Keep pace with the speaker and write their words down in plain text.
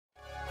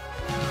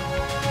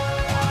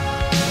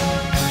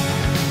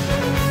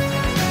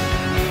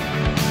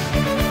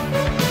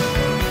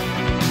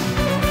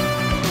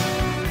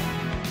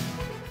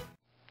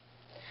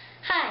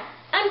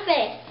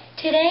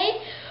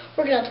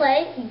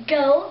play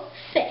Go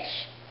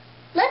Fish.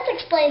 Let's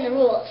explain the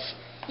rules.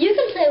 You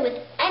can play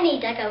with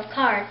any deck of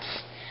cards,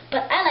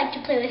 but I like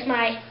to play with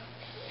my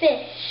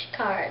fish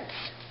cards.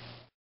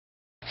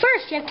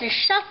 First, you have to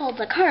shuffle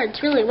the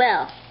cards really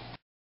well.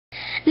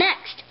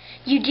 Next,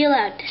 you deal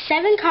out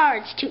 7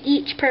 cards to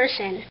each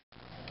person.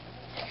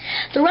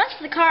 The rest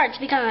of the cards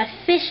become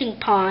a fishing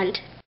pond.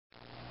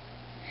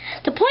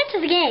 The point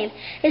of the game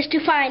is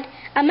to find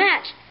a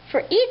match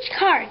for each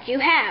card you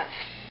have.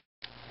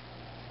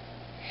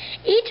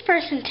 Each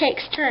person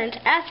takes turns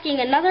asking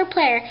another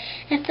player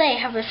if they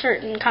have a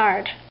certain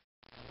card.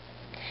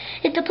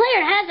 If the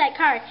player has that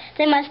card,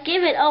 they must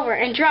give it over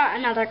and draw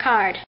another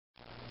card.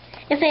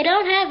 If they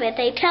don't have it,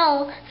 they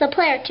tell the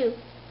player to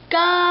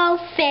go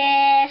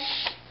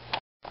fish.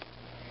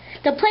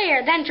 The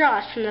player then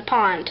draws from the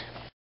pond.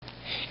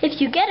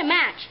 If you get a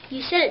match,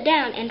 you set it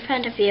down in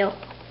front of you.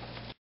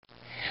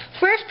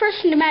 First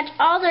person to match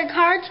all their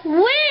cards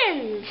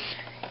wins!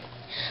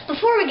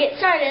 Before we get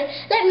started,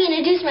 let me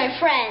introduce my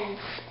friends.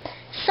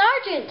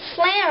 Sergeant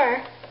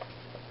Slammer,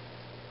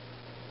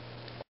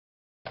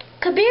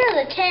 Kabir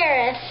the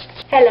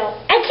Terrorist. Hello.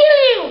 I kill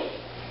you!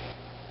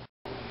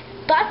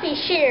 Buffy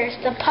Shears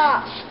the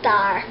Pop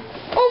Star.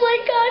 Oh my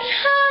gosh,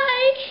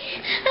 hi!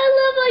 I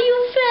love all you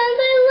fans.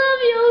 I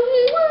love you.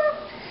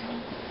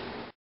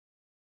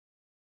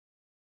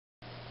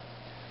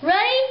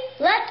 Ready?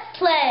 Let's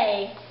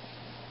play.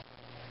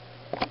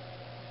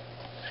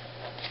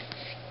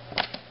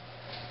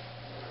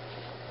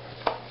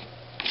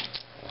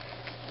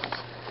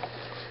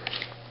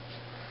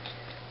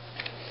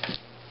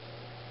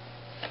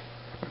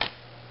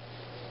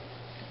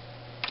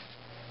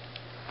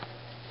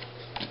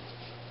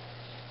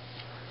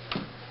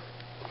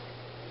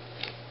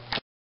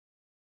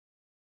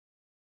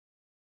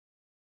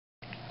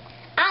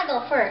 I'll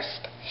go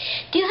first.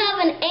 Do you have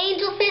an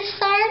angelfish,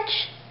 Sarge?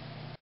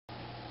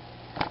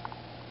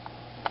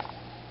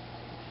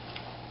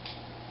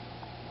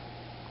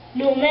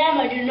 No, ma'am,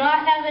 I do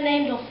not have an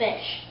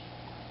angelfish.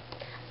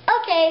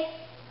 Okay.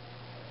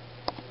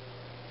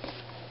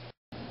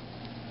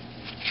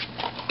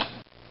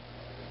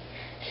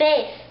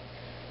 Faith,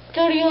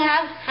 do you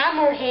have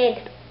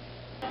hammerhead?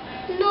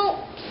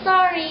 No,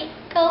 sorry.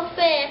 Go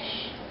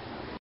fish.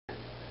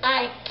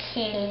 I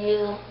kill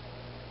you.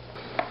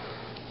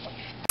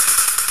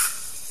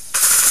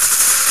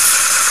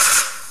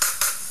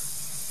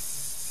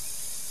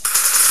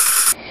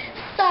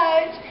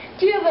 Sarge,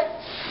 do you have a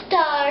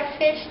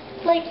starfish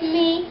like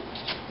me?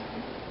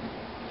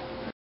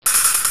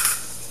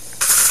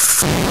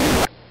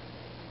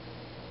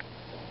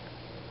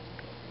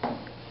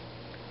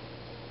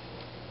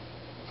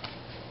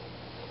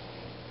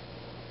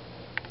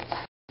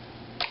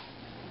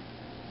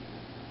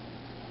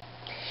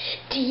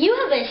 Do you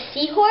have a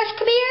seahorse,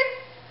 Kabir?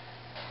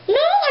 No,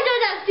 I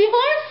don't have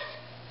seahorse.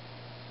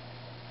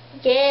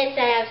 Yes,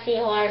 I have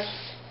seahorse.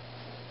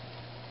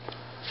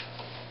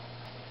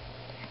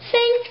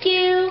 Thank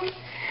you.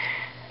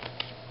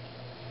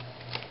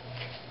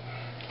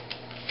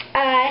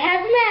 I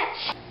have a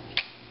match.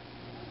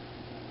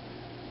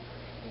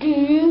 Do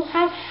you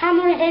have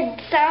hammerhead,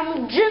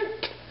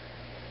 Sergeant?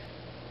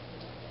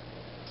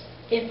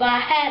 If I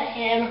had a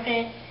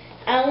hammerhead,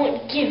 I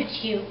wouldn't give it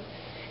to you.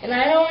 And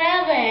I don't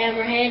have a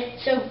hammerhead,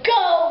 so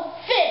go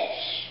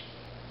fish!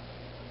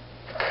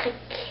 I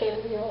kill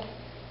you.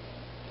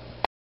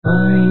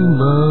 I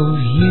love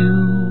you,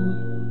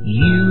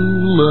 you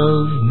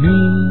love me,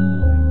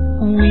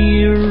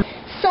 we're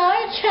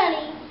Sarge,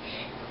 honey,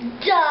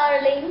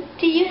 darling,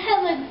 do you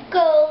have a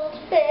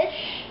goldfish?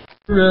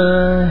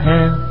 a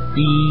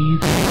happy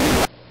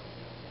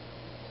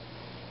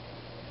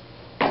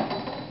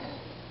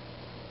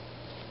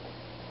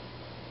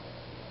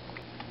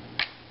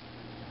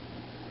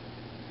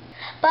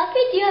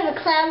Buffy, do you have a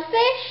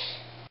clownfish?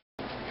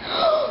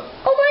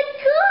 Oh my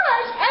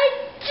gosh, I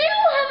do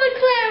have a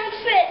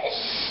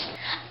clownfish!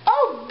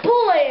 Oh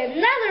boy,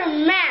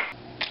 another match!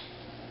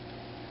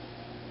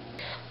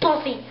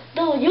 Buffy,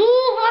 do you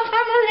have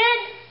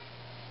hammerhead?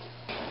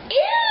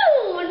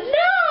 Ew,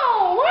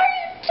 no! Why are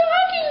you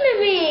talking to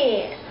me?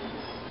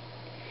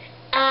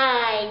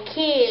 I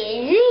kill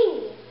you.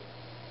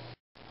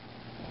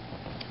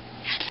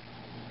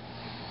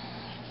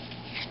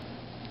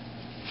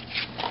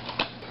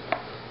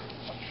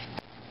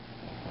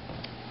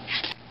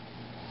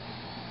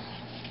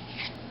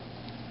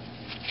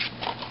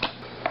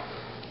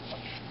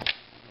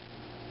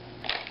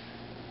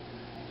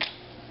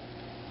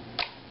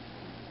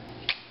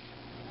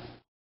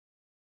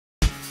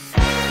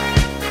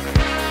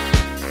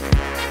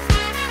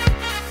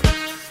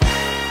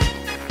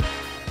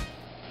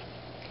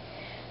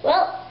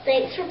 Well,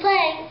 thanks for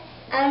playing.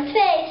 I'm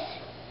Faith.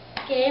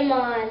 Game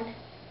on.